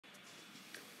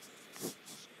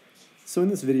So in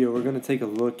this video, we're going to take a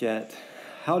look at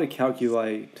how to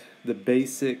calculate the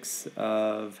basics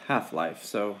of half-life.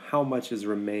 So how much is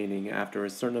remaining after a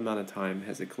certain amount of time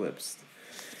has eclipsed.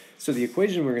 So the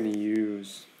equation we're going to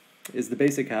use is the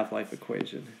basic half-life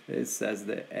equation. It says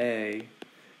that A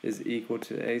is equal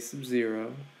to A sub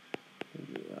 0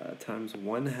 times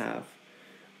 1/2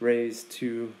 raised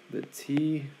to the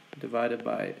T divided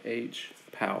by H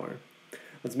power.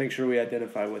 Let's make sure we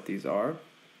identify what these are.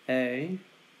 A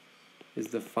is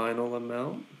the final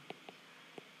amount.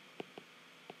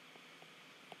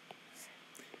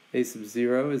 A sub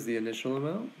 0 is the initial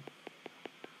amount.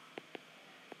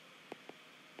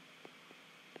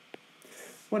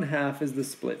 1/2 is the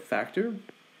split factor.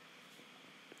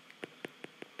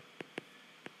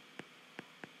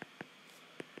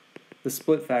 The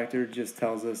split factor just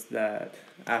tells us that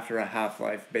after a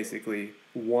half-life, basically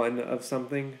one of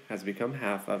something has become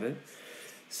half of it.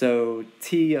 So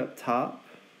T up top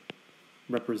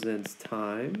represents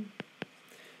time,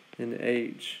 and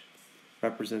H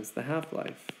represents the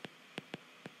half-life.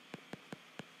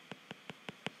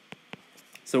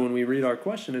 So when we read our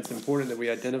question, it's important that we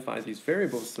identify these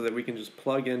variables so that we can just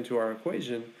plug into our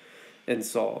equation and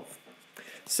solve.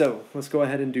 So let's go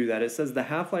ahead and do that. It says the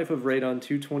half-life of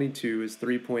radon-222 is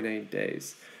 3.8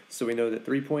 days. So we know that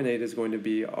 3.8 is going to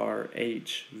be our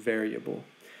H variable.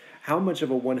 How much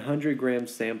of a 100-gram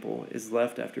sample is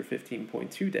left after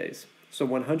 15.2 days? So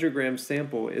 100-gram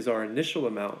sample is our initial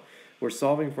amount. We're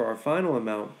solving for our final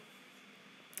amount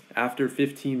after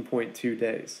 15.2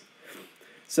 days.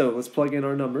 So let's plug in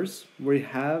our numbers. We're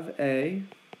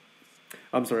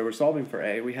solving for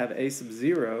A. We have A sub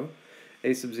 0.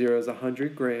 A sub 0 is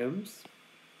 100 grams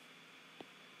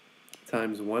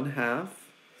times 1/2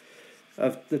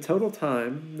 of the total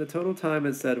time. The total time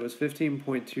it said was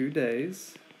 15.2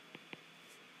 days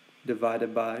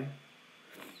divided by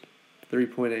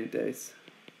 3.8 days.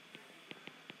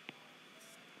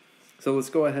 So let's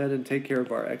go ahead and take care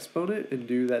of our exponent and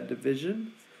do that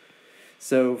division.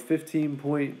 So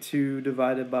 15.2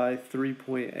 divided by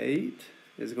 3.8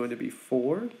 is going to be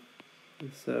 4.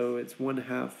 So it's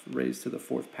 1/2 raised to the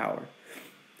 4th power.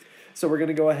 So we're going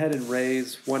to go ahead and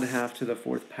raise 1/2 to the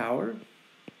 4th power.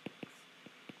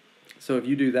 So if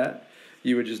you do that,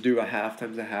 you would just do a half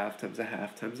times a half times a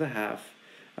half times a half.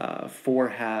 4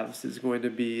 halves is going to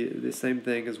be the same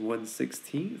thing as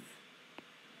 1/16.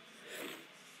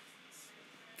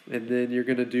 And then you're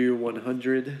going to do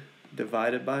 100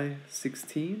 divided by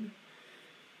 16.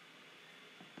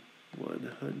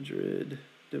 100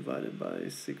 divided by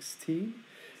 16.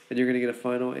 And you're going to get a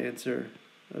final answer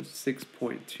of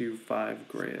 6.25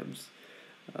 grams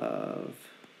of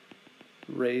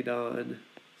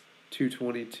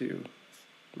radon-222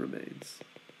 remains.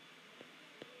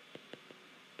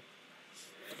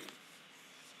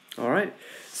 All right,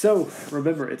 so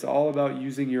remember, it's all about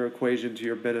using your equation to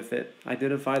your benefit.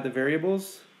 Identify the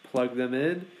variables, plug them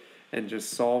in, and just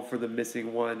solve for the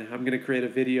missing one. I'm going to create a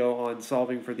video on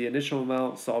solving for the initial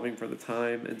amount, solving for the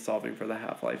time, and solving for the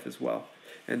half-life as well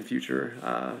in future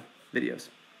videos.